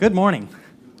Good morning.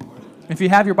 If you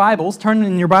have your Bibles, turn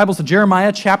in your Bibles to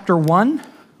Jeremiah chapter 1.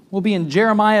 We'll be in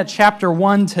Jeremiah chapter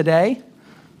 1 today.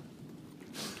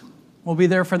 We'll be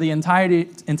there for the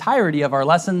entirety of our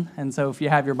lesson, and so if you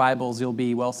have your Bibles, you'll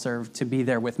be well served to be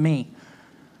there with me.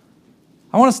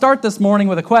 I want to start this morning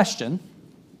with a question,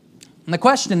 and the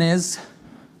question is,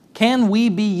 can we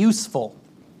be useful?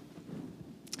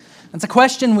 It's a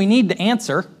question we need to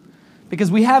answer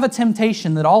because we have a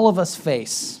temptation that all of us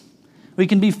face. We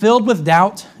can be filled with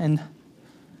doubt and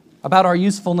about our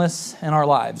usefulness in our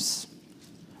lives.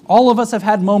 All of us have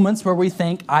had moments where we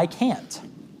think, I can't.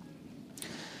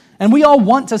 And we all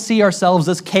want to see ourselves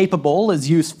as capable, as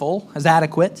useful, as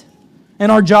adequate. In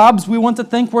our jobs, we want to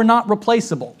think we're not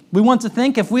replaceable. We want to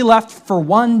think if we left for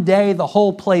one day, the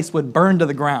whole place would burn to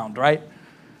the ground, right?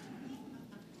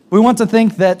 We want to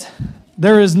think that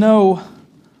there is no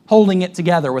holding it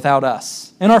together without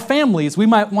us. In our families, we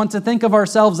might want to think of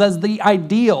ourselves as the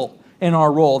ideal in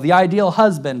our role, the ideal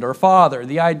husband or father,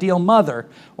 the ideal mother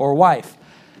or wife.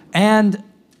 And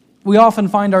we often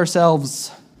find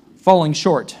ourselves falling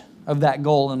short of that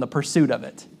goal in the pursuit of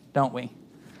it, don't we?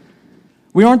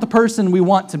 We aren't the person we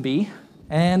want to be,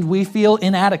 and we feel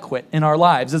inadequate in our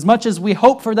lives. As much as we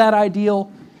hope for that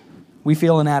ideal, we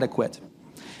feel inadequate.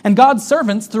 And God's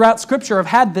servants throughout Scripture have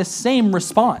had this same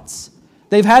response.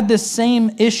 They've had this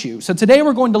same issue. So today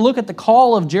we're going to look at the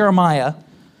call of Jeremiah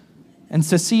and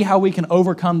to see how we can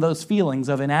overcome those feelings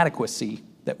of inadequacy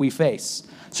that we face.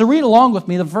 So read along with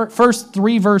me the first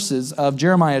three verses of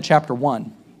Jeremiah chapter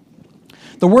 1.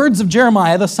 The words of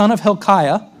Jeremiah, the son of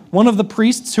Hilkiah, one of the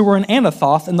priests who were in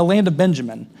Anathoth in the land of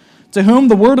Benjamin, to whom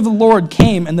the word of the Lord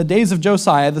came in the days of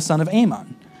Josiah, the son of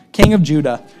Amon, king of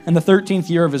Judah, in the 13th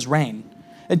year of his reign.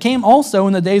 It came also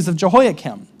in the days of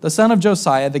Jehoiakim, the son of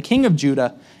Josiah, the king of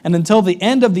Judah, and until the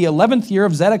end of the 11th year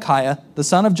of Zedekiah, the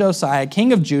son of Josiah,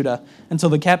 king of Judah, until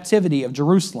the captivity of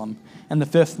Jerusalem in the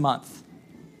 5th month.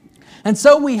 And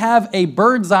so we have a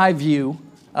bird's eye view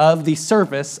of the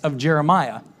service of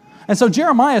Jeremiah. And so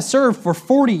Jeremiah served for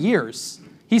 40 years.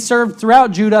 He served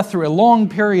throughout Judah through a long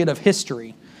period of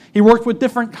history. He worked with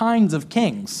different kinds of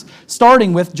kings,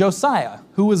 starting with Josiah,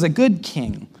 who was a good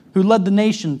king, who led the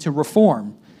nation to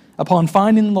reform upon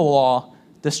finding the law,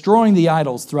 destroying the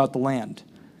idols throughout the land.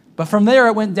 But from there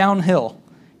it went downhill.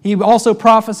 He also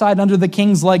prophesied under the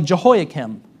kings like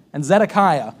Jehoiakim and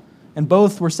Zedekiah, and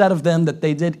both were said of them that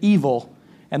they did evil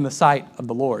in the sight of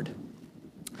the Lord.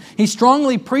 He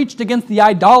strongly preached against the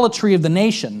idolatry of the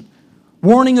nation,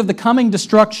 warning of the coming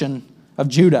destruction of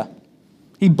Judah.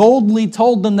 He boldly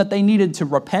told them that they needed to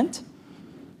repent,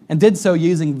 and did so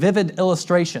using vivid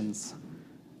illustrations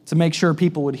to make sure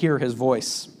people would hear his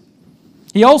voice.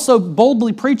 He also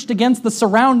boldly preached against the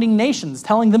surrounding nations,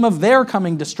 telling them of their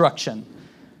coming destruction.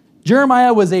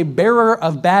 Jeremiah was a bearer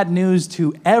of bad news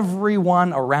to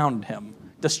everyone around him.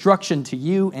 Destruction to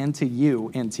you and to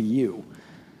you and to you.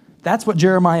 That's what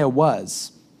Jeremiah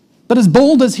was. But as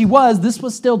bold as he was, this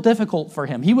was still difficult for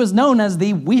him. He was known as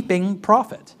the weeping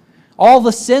prophet. All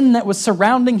the sin that was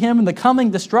surrounding him and the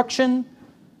coming destruction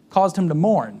caused him to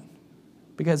mourn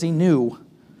because he knew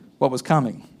what was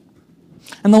coming.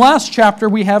 And the last chapter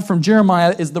we have from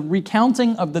Jeremiah is the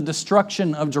recounting of the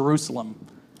destruction of Jerusalem,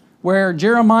 where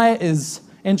Jeremiah is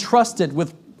entrusted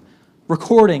with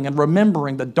recording and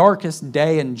remembering the darkest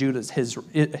day in Judah's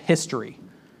history,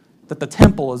 that the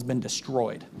temple has been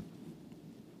destroyed.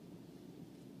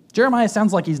 Jeremiah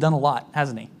sounds like he's done a lot,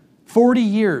 hasn't he? 40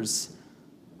 years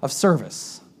of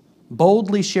service,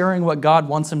 boldly sharing what God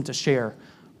wants him to share,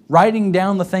 writing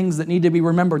down the things that need to be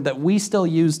remembered that we still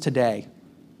use today.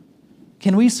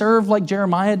 Can we serve like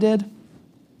Jeremiah did?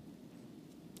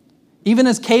 Even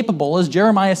as capable as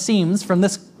Jeremiah seems from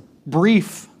this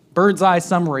brief bird's eye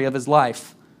summary of his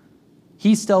life,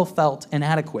 he still felt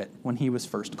inadequate when he was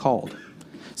first called.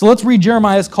 So let's read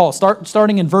Jeremiah's call,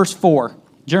 starting in verse 4.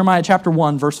 Jeremiah chapter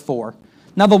 1, verse 4.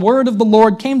 Now the word of the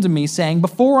Lord came to me, saying,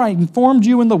 Before I formed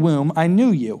you in the womb, I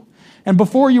knew you, and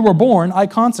before you were born, I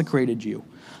consecrated you.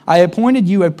 I appointed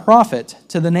you a prophet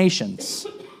to the nations.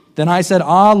 Then I said,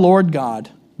 Ah, Lord God,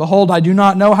 behold, I do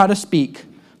not know how to speak,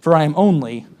 for I am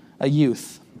only a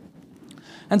youth.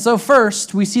 And so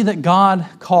first, we see that God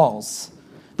calls.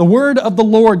 The word of the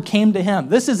Lord came to him.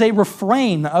 This is a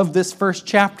refrain of this first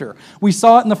chapter. We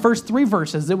saw it in the first three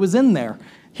verses. It was in there.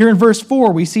 Here in verse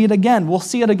 4, we see it again. We'll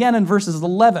see it again in verses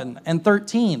 11 and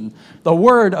 13. The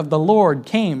word of the Lord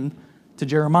came to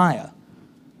Jeremiah.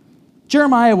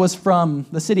 Jeremiah was from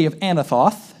the city of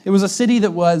Anathoth. It was a city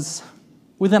that was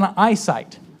within an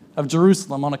eyesight of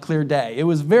Jerusalem on a clear day. It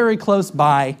was very close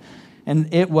by,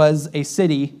 and it was a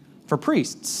city for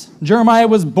priests. Jeremiah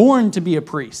was born to be a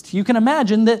priest. You can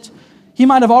imagine that he He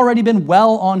might have already been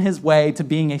well on his way to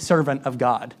being a servant of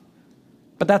God.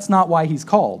 But that's not why he's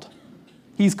called.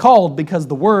 He's called because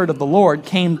the word of the Lord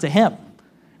came to him.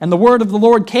 And the word of the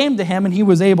Lord came to him, and he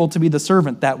was able to be the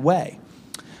servant that way.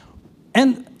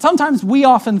 And sometimes we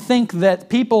often think that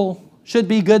people should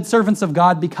be good servants of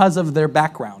God because of their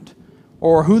background,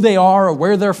 or who they are, or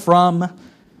where they're from.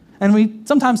 And we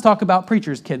sometimes talk about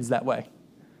preachers' kids that way.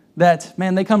 That,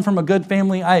 man, they come from a good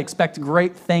family, I expect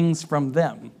great things from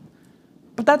them.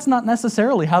 But that's not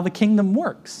necessarily how the kingdom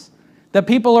works. That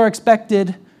people are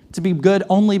expected to be good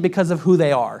only because of who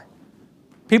they are.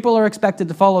 People are expected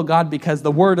to follow God because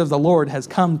the word of the Lord has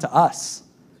come to us,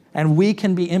 and we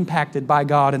can be impacted by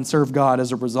God and serve God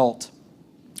as a result.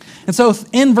 And so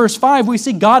in verse 5, we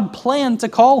see God planned to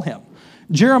call him.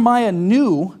 Jeremiah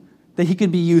knew that he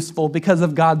could be useful because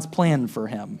of God's plan for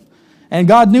him. And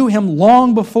God knew him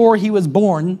long before he was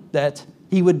born that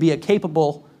he would be a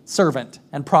capable servant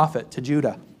and prophet to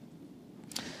Judah.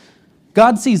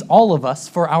 God sees all of us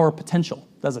for our potential,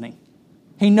 doesn't he?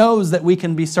 He knows that we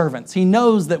can be servants. He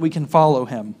knows that we can follow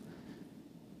him.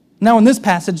 Now, in this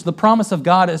passage, the promise of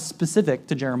God is specific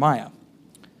to Jeremiah,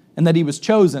 and that he was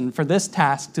chosen for this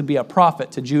task to be a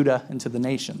prophet to Judah and to the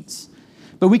nations.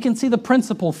 But we can see the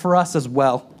principle for us as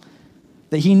well,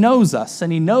 that he knows us,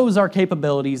 and he knows our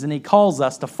capabilities, and he calls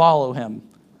us to follow him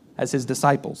as his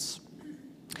disciples.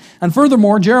 And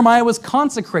furthermore, Jeremiah was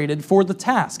consecrated for the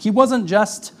task. He wasn't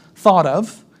just thought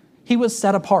of, he was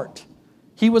set apart.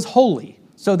 He was holy,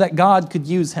 so that God could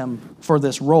use him for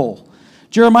this role.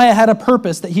 Jeremiah had a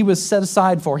purpose that he was set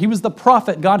aside for. He was the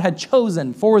prophet God had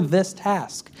chosen for this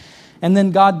task. And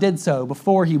then God did so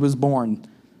before he was born.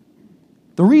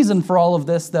 The reason for all of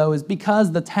this, though, is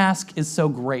because the task is so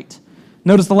great.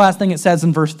 Notice the last thing it says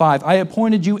in verse 5. I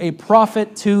appointed you a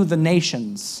prophet to the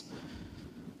nations.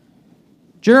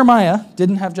 Jeremiah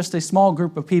didn't have just a small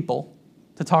group of people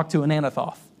to talk to in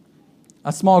Anathoth,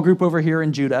 a small group over here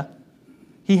in Judah.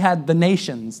 He had the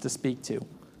nations to speak to.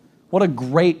 What a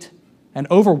great and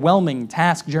overwhelming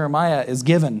task Jeremiah is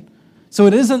given. So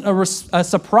it isn't a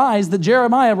surprise that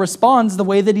Jeremiah responds the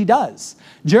way that he does.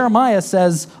 Jeremiah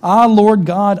says, Lord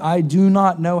God, I do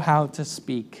not know how to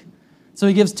speak. So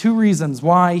he gives two reasons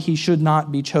why he should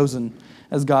not be chosen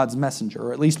as God's messenger,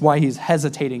 or at least why he's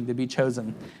hesitating to be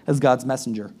chosen as God's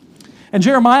messenger. And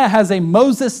Jeremiah has a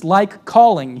Moses-like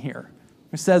calling here.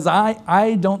 He says,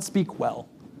 I don't speak well.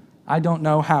 I don't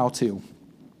know how to.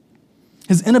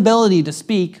 His inability to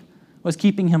speak was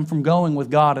keeping him from going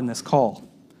with God in this call.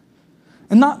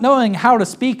 And not knowing how to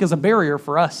speak is a barrier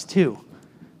for us too.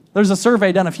 There's a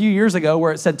survey done a few years ago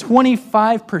where it said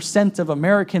 25% of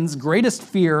Americans' greatest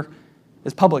fear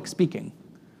is public speaking.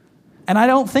 And I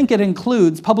don't think it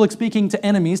includes public speaking to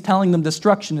enemies telling them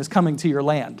destruction is coming to your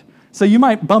land. So you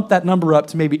might bump that number up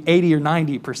to maybe 80 or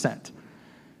 90%.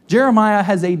 Jeremiah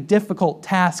has a difficult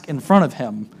task in front of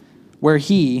him where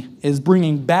he is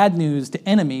bringing bad news to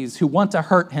enemies who want to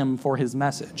hurt him for his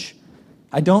message.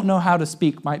 I don't know how to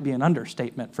speak might be an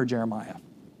understatement for Jeremiah.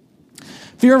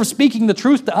 Fear of speaking the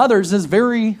truth to others is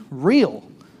very real.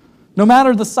 No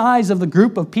matter the size of the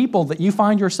group of people that you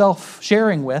find yourself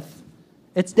sharing with,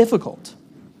 it's difficult.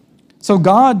 So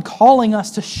God calling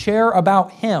us to share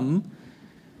about him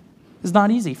is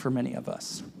not easy for many of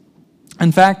us.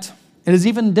 In fact, it is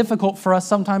even difficult for us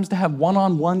sometimes to have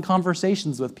one-on-one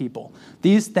conversations with people.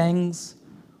 These things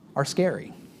are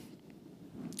scary.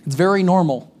 It's very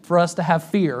normal for us to have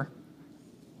fear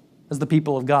as the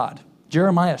people of God.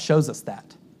 Jeremiah shows us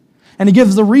that. And he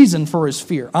gives the reason for his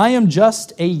fear. I am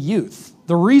just a youth.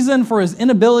 The reason for his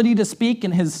inability to speak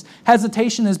and his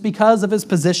hesitation is because of his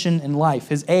position in life,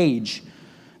 his age.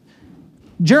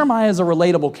 Jeremiah is a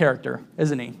relatable character,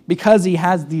 isn't he? Because he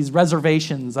has these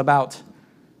reservations about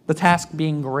the task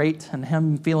being great and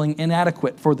him feeling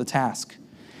inadequate for the task.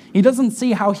 He doesn't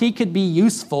see how he could be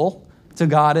useful to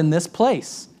God in this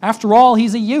place. After all,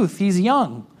 he's a youth, he's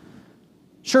young.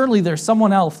 Surely there's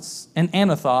someone else in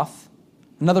Anathoth,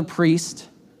 another priest,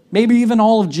 maybe even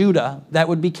all of Judah, that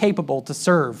would be capable to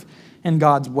serve in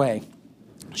God's way.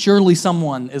 Surely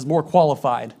someone is more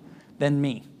qualified than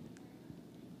me.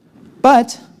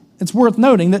 But it's worth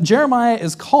noting that Jeremiah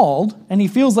is called, and he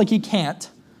feels like he can't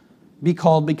be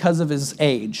called because of his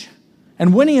age.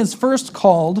 And when he is first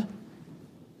called,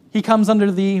 he comes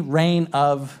under the reign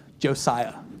of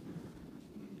Josiah.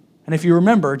 And if you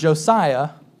remember,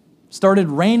 Josiah started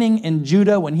reigning in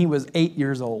Judah when he was 8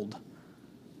 years old.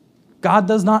 God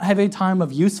does not have a time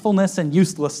of usefulness and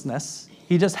uselessness.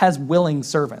 He just has willing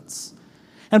servants.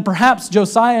 And perhaps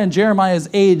Josiah and Jeremiah's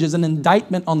age is an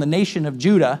indictment on the nation of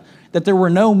Judah that there were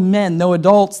no men, no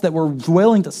adults that were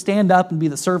willing to stand up and be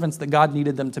the servants that God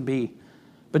needed them to be.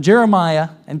 But Jeremiah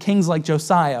and kings like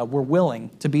Josiah were willing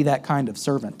to be that kind of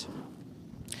servant.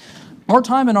 More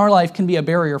time in our life can be a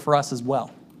barrier for us as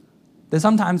well. That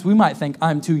sometimes we might think,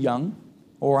 I'm too young,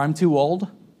 or I'm too old,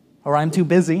 or I'm too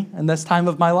busy in this time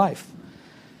of my life.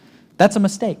 That's a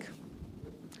mistake.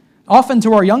 Often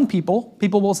to our young people,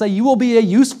 people will say, you will be a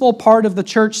useful part of the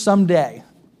church someday.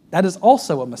 That is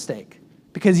also a mistake,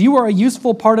 because you are a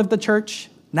useful part of the church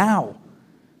now.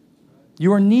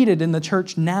 You are needed in the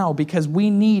church now because we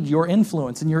need your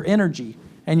influence and your energy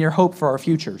and your hope for our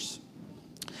futures.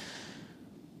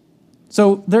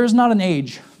 So there's not an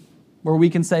age where we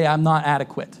can say, I'm not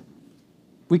adequate.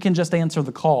 We can just answer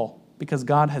the call because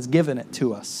God has given it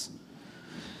to us.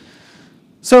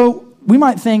 So we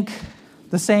might think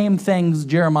the same things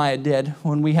Jeremiah did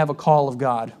when we have a call of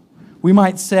God. We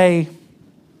might say,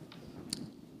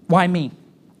 why me?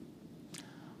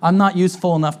 I'm not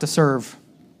useful enough to serve.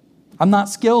 I'm not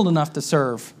skilled enough to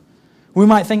serve. We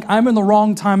might think I'm in the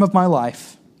wrong time of my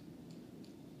life.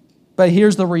 But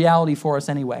here's the reality for us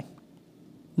anyway.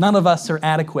 None of us are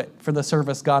adequate for the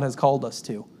service God has called us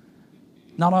to.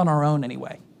 Not on our own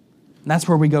anyway. And that's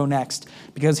where we go next.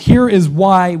 Because here is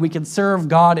why we can serve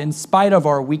God in spite of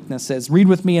our weaknesses. Read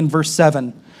with me in verse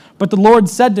 7. But the Lord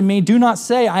said to me, do not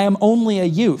say I am only a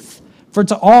youth, for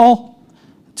to all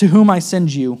to whom I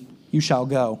send you, you shall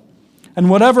go. And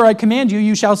whatever I command you,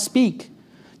 you shall speak.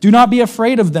 Do not be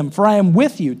afraid of them, for I am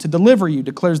with you to deliver you,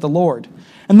 declares the Lord.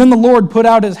 And then the Lord put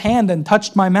out his hand and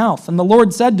touched my mouth. And the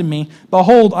Lord said to me,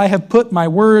 behold, I have put my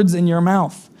words in your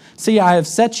mouth. See, I have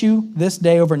set you this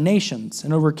day over nations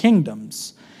and over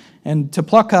kingdoms, and to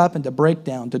pluck up and to break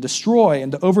down, to destroy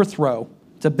and to overthrow,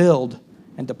 to build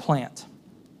and to plant.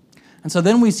 And so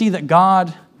then we see that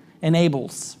God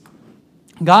enables.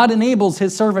 God enables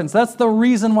his servants. That's the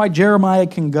reason why Jeremiah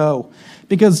can go.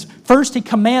 Because first he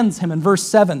commands him in verse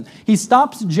 7. He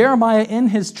stops Jeremiah in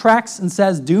his tracks and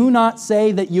says, do not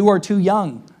say that you are too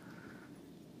young.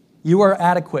 You are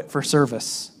adequate for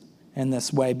service in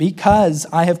this way, because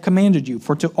I have commanded you.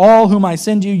 For to all whom I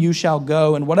send you, you shall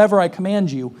go, and whatever I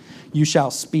command you, you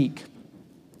shall speak.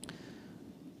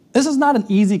 This is not an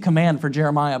easy command for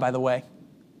Jeremiah, by the way.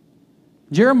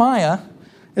 Jeremiah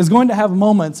is going to have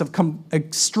moments of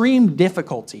extreme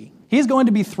difficulty. He's going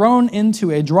to be thrown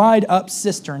into a dried up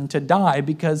cistern to die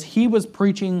because he was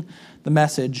preaching the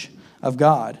message of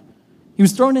God. He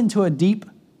was thrown into a deep,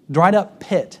 dried up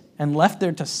pit and left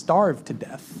there to starve to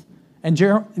death. And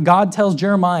God tells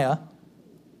Jeremiah,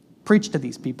 preach to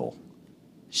these people.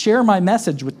 Share my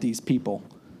message with these people.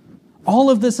 All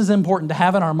of this is important to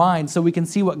have in our minds so we can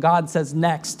see what God says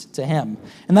next to him.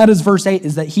 And that is verse 8,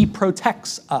 is that he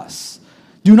protects us.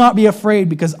 Do not be afraid,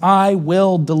 because I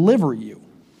will deliver you.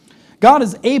 God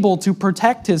is able to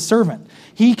protect his servant.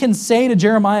 He can say to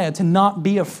Jeremiah to not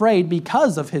be afraid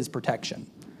because of his protection.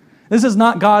 This is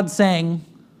not God saying,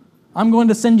 I'm going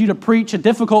to send you to preach a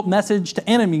difficult message to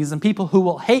enemies and people who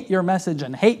will hate your message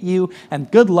and hate you, and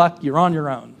good luck, you're on your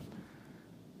own.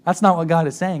 That's not what God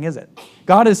is saying, is it?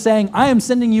 God is saying, I am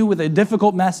sending you with a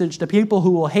difficult message to people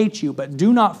who will hate you, but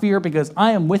do not fear, because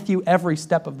I am with you every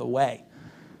step of the way.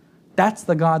 That's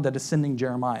the God that is sending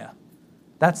Jeremiah.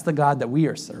 That's the God that we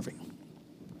are serving.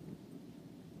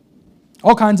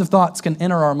 All kinds of thoughts can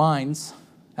enter our minds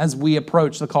as we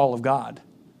approach the call of God.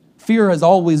 Fear has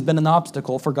always been an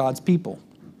obstacle for God's people.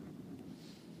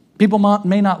 People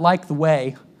may not like the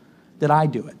way that I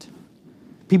do it.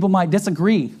 People might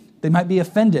disagree. They might be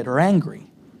offended or angry.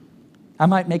 I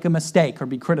might make a mistake or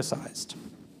be criticized.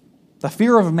 The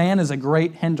fear of man is a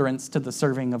great hindrance to the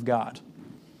serving of God.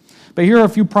 But here are a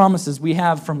few promises we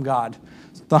have from God.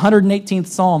 The 118th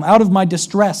Psalm, out of my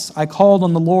distress I called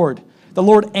on the Lord. The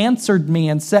Lord answered me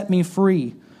and set me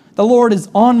free. The Lord is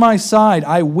on my side.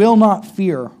 I will not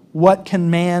fear. What can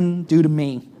man do to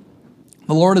me?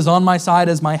 The Lord is on my side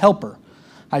as my helper.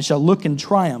 I shall look in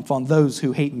triumph on those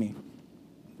who hate me.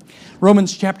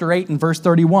 Romans chapter 8 and verse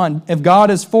 31, if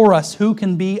God is for us, who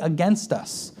can be against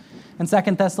us? And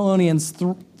 2 Thessalonians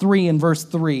 3 and verse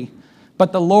 3,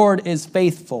 but the Lord is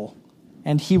faithful,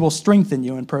 and he will strengthen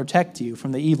you and protect you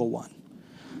from the evil one.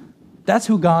 That's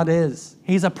who God is.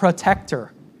 He's a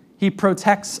protector. He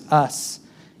protects us.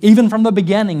 Even from the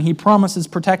beginning, he promises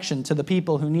protection to the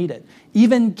people who need it.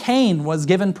 Even Cain was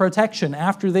given protection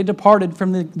after they departed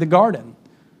from the garden.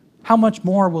 How much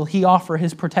more will he offer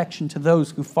his protection to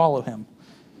those who follow him?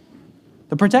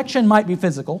 The protection might be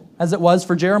physical, as it was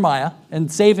for Jeremiah,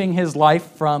 and saving his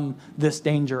life from this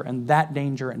danger and that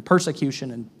danger and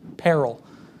persecution and peril.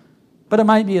 But it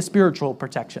might be a spiritual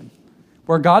protection,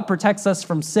 where God protects us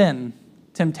from sin,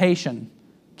 temptation,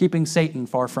 keeping Satan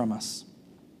far from us.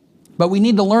 But we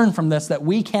need to learn from this that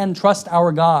we can trust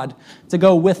our God to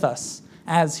go with us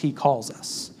as he calls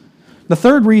us. The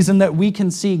third reason that we can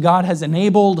see God has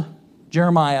enabled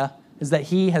Jeremiah is that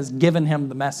he has given him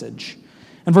the message.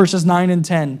 In verses 9 and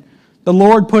 10, the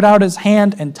Lord put out his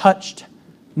hand and touched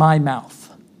my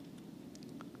mouth.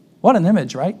 What an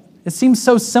image, right? It seems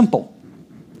so simple.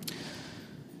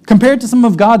 Compared to some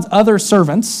of God's other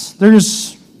servants,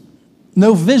 there's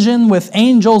no vision with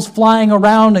angels flying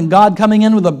around and God coming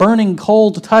in with a burning coal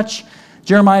to touch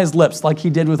Jeremiah's lips like he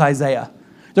did with Isaiah.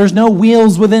 There's no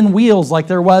wheels within wheels like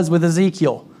there was with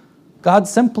Ezekiel. God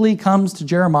simply comes to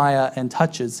Jeremiah and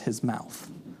touches his mouth.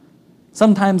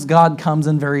 Sometimes God comes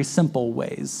in very simple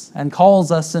ways and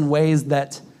calls us in ways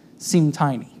that seem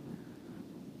tiny.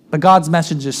 But God's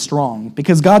message is strong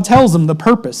because God tells him the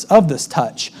purpose of this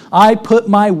touch. I put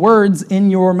my words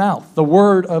in your mouth. The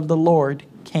word of the Lord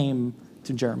came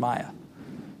to Jeremiah,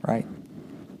 right?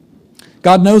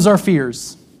 God knows our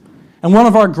fears. And one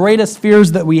of our greatest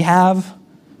fears that we have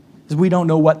is we don't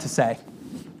know what to say.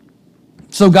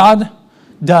 So God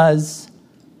does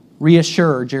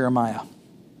reassure Jeremiah.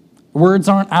 Words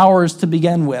aren't ours to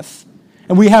begin with.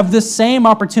 And we have this same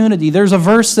opportunity. There's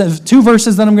two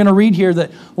verses that I'm going to read here.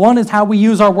 That one is how we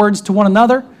use our words to one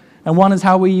another, and one is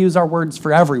how we use our words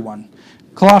for everyone.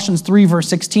 Colossians 3, verse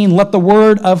 16, let the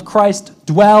word of Christ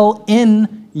dwell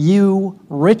in you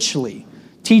richly,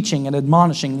 teaching and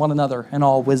admonishing one another in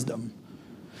all wisdom.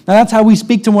 Now that's how we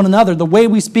speak to one another. The way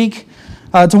we speak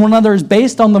to one another is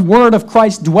based on the word of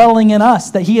Christ dwelling in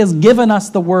us, that he has given us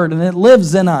the word and it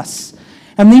lives in us.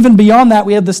 And even beyond that,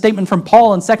 we have the statement from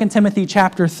Paul in 2 Timothy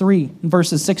chapter 3,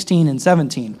 verses 16 and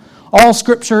 17. All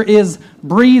Scripture is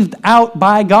breathed out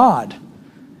by God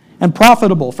and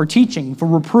profitable for teaching, for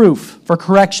reproof, for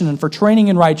correction, and for training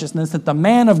in righteousness, that the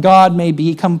man of God may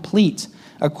be complete,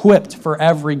 equipped for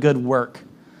every good work.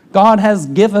 God has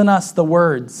given us the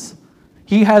words.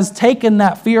 He has taken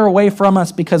that fear away from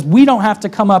us because we don't have to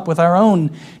come up with our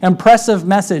own impressive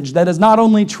message that is not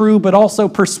only true but also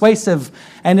persuasive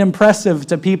and impressive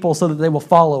to people so that they will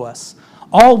follow us.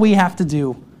 All we have to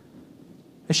do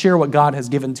is share what God has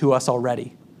given to us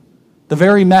already. The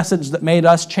very message that made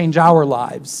us change our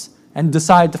lives and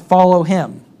decide to follow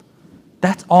him.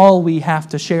 That's all we have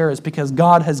to share is because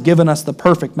God has given us the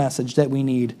perfect message that we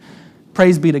need.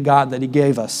 Praise be to God that he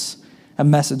gave us a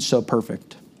message so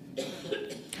perfect.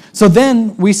 So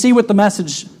then we see what the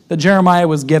message that Jeremiah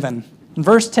was given. And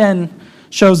verse 10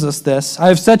 shows us this. I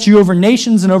have set you over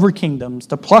nations and over kingdoms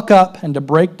to pluck up and to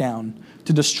break down,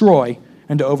 to destroy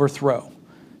and to overthrow,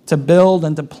 to build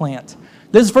and to plant.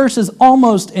 This verse is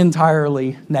almost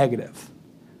entirely negative.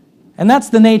 And that's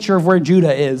the nature of where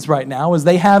Judah is right now, is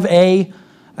they have a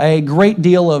great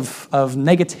deal of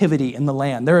negativity in the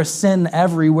land. There is sin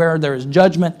everywhere. There is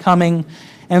judgment coming.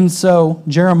 And so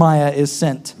Jeremiah is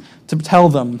sent to tell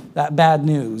them that bad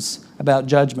news about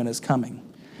judgment is coming.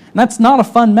 And that's not a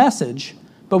fun message,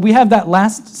 but we have that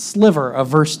last sliver of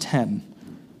verse 10.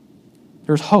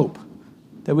 There's hope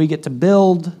that we get to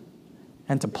build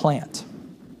and to plant.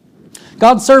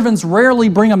 God's servants rarely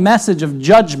bring a message of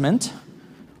judgment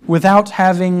without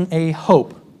having a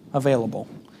hope available.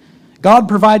 God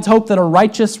provides hope that a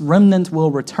righteous remnant will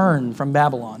return from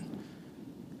Babylon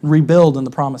and rebuild in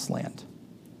the promised land.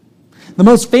 The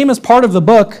most famous part of the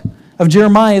book of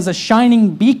Jeremiah is a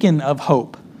shining beacon of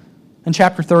hope in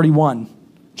chapter 31.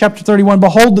 Chapter 31,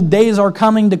 behold, the days are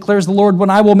coming, declares the Lord, when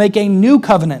I will make a new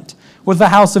covenant with the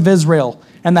house of Israel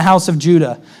and the house of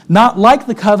Judah, not like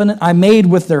the covenant I made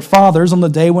with their fathers on the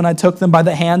day when I took them by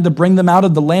the hand to bring them out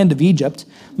of the land of Egypt,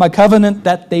 my covenant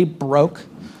that they broke,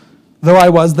 though I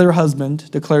was their husband,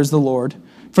 declares the Lord.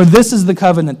 For this is the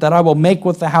covenant that I will make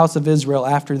with the house of Israel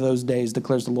after those days,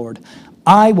 declares the Lord.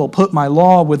 I will put my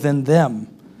law within them,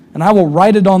 and I will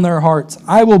write it on their hearts.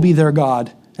 I will be their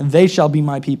God, and they shall be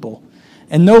my people.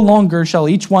 And no longer shall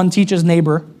each one teach his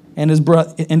neighbor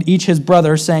and each his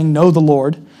brother, saying, know the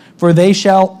Lord, for they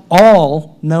shall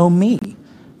all know me,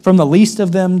 from the least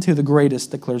of them to the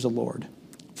greatest, declares the Lord.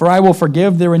 For I will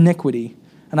forgive their iniquity,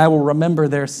 and I will remember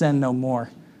their sin no more.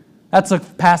 That's a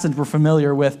passage we're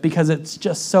familiar with because it's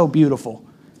just so beautiful.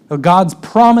 God's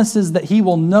promises that he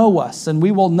will know us and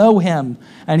we will know him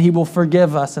and he will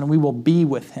forgive us and we will be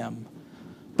with him.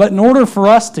 But in order for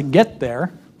us to get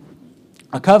there,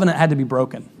 a covenant had to be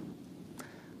broken.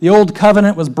 The old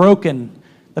covenant was broken.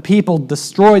 The people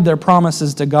destroyed their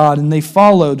promises to God and they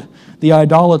followed the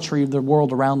idolatry of the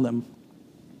world around them.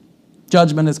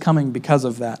 Judgment is coming because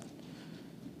of that.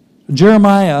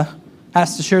 Jeremiah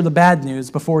has to share the bad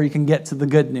news before he can get to the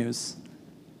good news.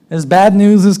 His bad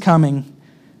news is coming,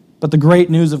 but the great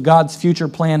news of God's future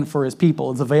plan for his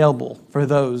people is available for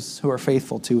those who are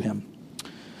faithful to him.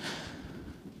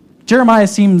 Jeremiah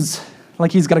seems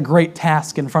like he's got a great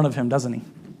task in front of him, doesn't he?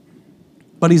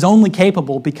 But he's only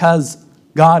capable because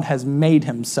God has made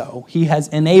him so. He has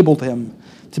enabled him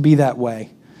to be that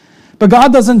way. But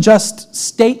God doesn't just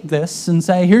state this and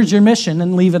say, here's your mission,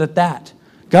 and leave it at that.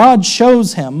 God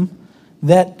shows him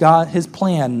that his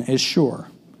plan is sure.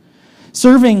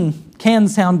 Serving can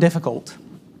sound difficult.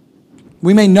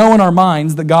 We may know in our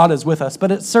minds that God is with us,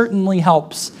 but it certainly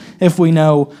helps if we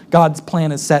know God's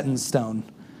plan is set in stone.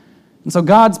 And so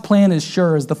God's plan is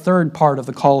sure is the third part of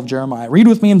the call of Jeremiah. Read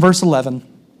with me in verse 11.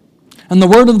 And the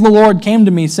word of the Lord came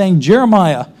to me, saying,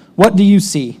 Jeremiah, what do you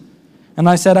see? And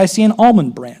I said, I see an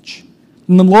almond branch.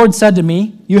 And the Lord said to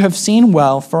me, you have seen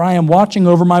well, for I am watching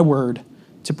over my word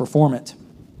to perform it.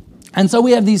 And so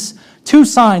we have these two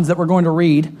signs that we're going to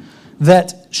read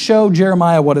that show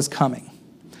Jeremiah what is coming.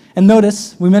 And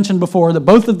notice, we mentioned before, that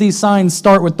both of these signs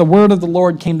start with the word of the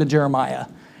Lord came to Jeremiah.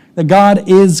 That God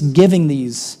is giving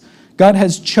these. God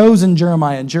has chosen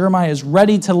Jeremiah. Jeremiah is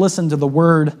ready to listen to the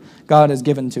word God has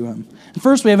given to him. And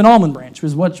first we have an almond branch, which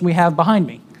is what we have behind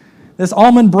me. This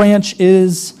almond branch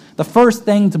is the first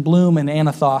thing to bloom in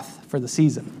Anathoth for the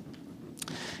season.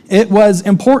 It was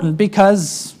important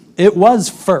because it was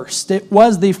first. It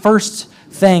was the first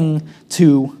thing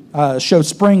to show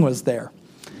spring was there.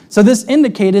 So this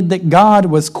indicated that God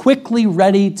was quickly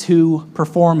ready to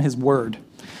perform his word.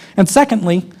 And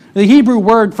secondly, the Hebrew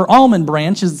word for almond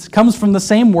branch comes from the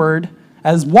same word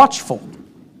as watchful.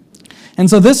 And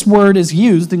so this word is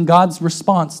used in God's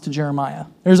response to Jeremiah.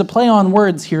 There's a play on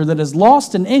words here that is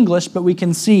lost in English, but we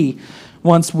can see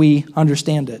once we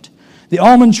understand it. The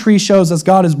almond tree shows us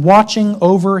God is watching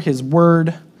over his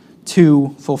word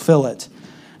to fulfill it.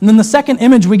 And then the second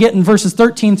image we get in verses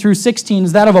 13 through 16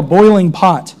 is that of a boiling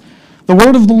pot. The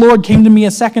word of the Lord came to me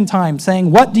a second time,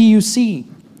 saying, what do you see?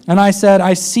 And I said,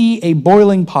 I see a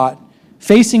boiling pot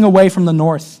facing away from the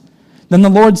north. Then the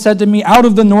Lord said to me, out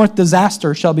of the north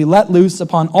disaster shall be let loose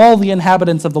upon all the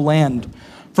inhabitants of the land.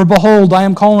 For behold, I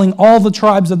am calling all the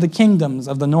tribes of the kingdoms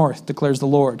of the north, declares the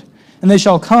Lord. And they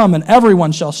shall come, and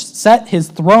everyone shall set his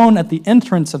throne at the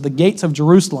entrance of the gates of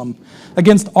Jerusalem,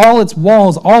 against all its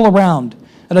walls all around,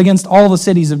 and against all the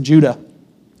cities of Judah.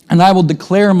 And I will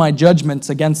declare my judgments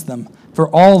against them for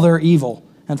all their evil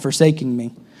and forsaking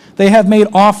me. They have made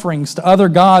offerings to other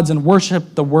gods and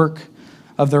worshiped the work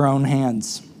of their own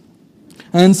hands.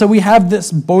 And so we have this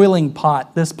boiling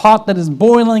pot. This pot that is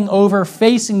boiling over,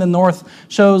 facing the north,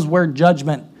 shows where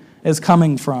judgment is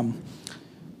coming from.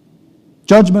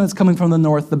 Judgment is coming from the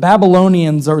north. The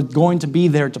Babylonians are going to be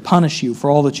there to punish you for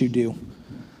all that you do.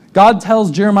 God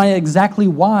tells Jeremiah exactly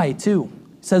why, too.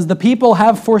 He says, the people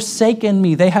have forsaken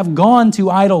me. They have gone to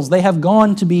idols. They have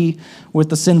gone to be with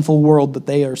the sinful world that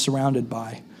they are surrounded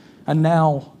by. And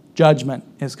now judgment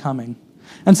is coming.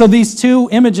 And so these two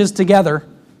images together,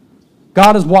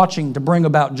 God is watching to bring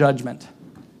about judgment.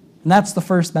 And that's the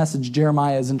first message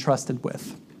Jeremiah is entrusted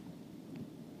with.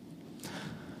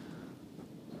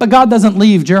 But God doesn't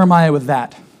leave Jeremiah with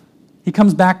that. He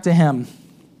comes back to him.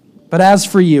 But as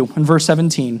for you, in verse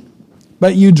 17,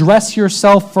 but you dress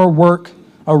yourself for work,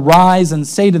 arise and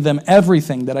say to them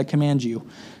everything that I command you.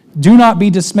 Do not be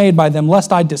dismayed by them,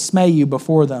 lest I dismay you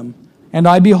before them. And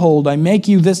behold, I make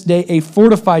you this day a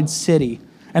fortified city,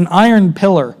 an iron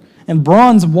pillar, and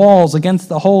bronze walls against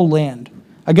the whole land,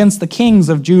 against the kings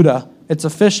of Judah, its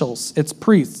officials, its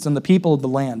priests, and the people of the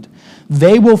land.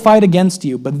 They will fight against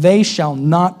you, but they shall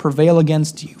not prevail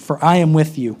against you, for I am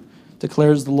with you,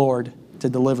 declares the Lord, to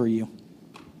deliver you.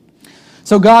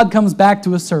 So God comes back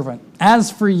to his servant.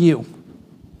 As for you,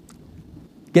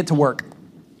 get to work.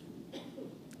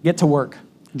 Get to work.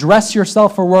 Dress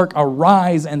yourself for work.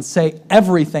 Arise and say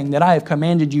everything that I have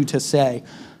commanded you to say.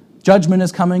 Judgment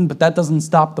is coming, but that doesn't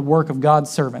stop the work of God's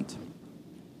servant.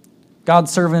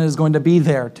 God's servant is going to be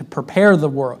there to prepare the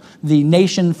world, the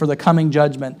nation for the coming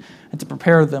judgment, and to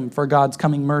prepare them for God's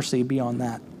coming mercy beyond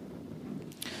that.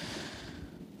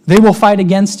 They will fight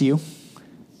against you,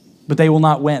 but they will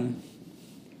not win.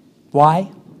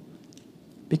 Why?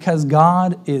 Because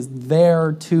God is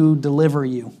there to deliver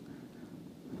you.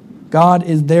 God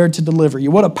is there to deliver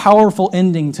you. What a powerful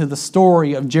ending to the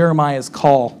story of Jeremiah's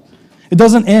call. It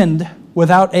doesn't end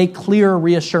without a clear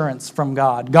reassurance from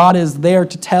God. God is there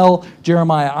to tell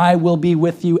Jeremiah, I will be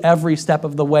with you every step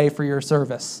of the way for your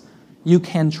service. You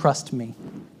can trust me.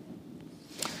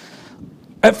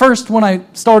 At first, when I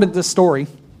started this story,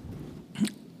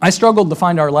 I struggled to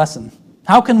find our lesson.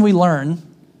 How can we learn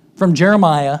from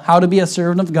Jeremiah how to be a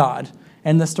servant of God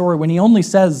in this story when he only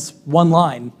says one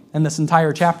line in this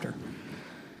entire chapter?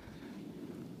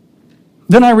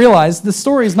 Then I realized this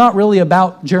story is not really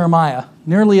about Jeremiah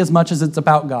nearly as much as it's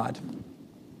about God.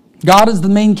 God is the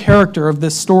main character of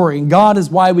this story, and God is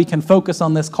why we can focus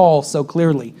on this call so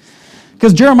clearly.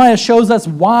 Because Jeremiah shows us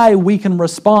why we can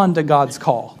respond to God's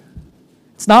call.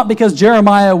 It's not because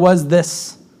Jeremiah was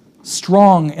this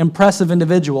strong, impressive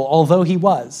individual, although he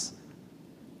was.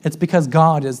 It's because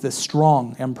God is this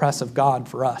strong, impressive God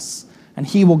for us, and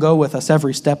He will go with us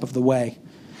every step of the way.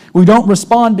 We don't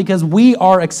respond because we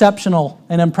are exceptional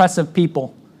and impressive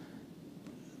people.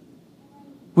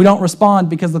 We don't respond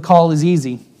because the call is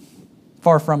easy.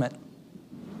 Far from it.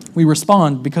 We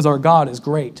respond because our God is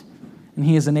great, and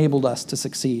He has enabled us to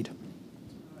succeed.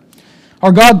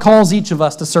 Our God calls each of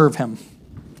us to serve Him.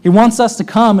 He wants us to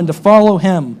come and to follow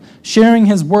Him, sharing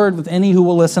His word with any who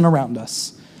will listen around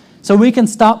us. So we can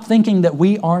stop thinking that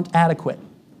we aren't adequate,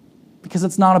 because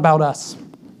it's not about us.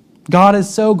 God is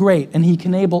so great, and He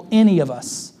can enable any of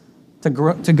us to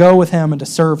go with Him and to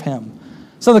serve Him.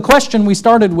 So the question we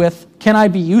started with, can I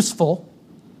be useful,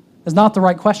 is not the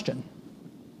right question.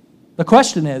 The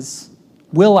question is,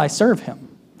 will I serve Him?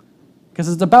 Because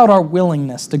it's about our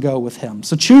willingness to go with Him.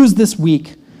 So choose this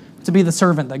week to be the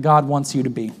servant that God wants you to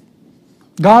be.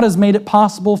 God has made it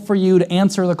possible for you to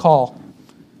answer the call.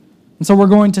 And so we're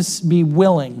going to be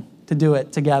willing to do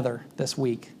it together this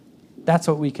week. That's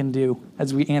what we can do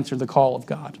as we answer the call of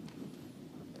God.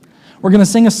 We're going to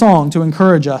sing a song to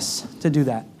encourage us to do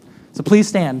that. So please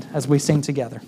stand as we sing together.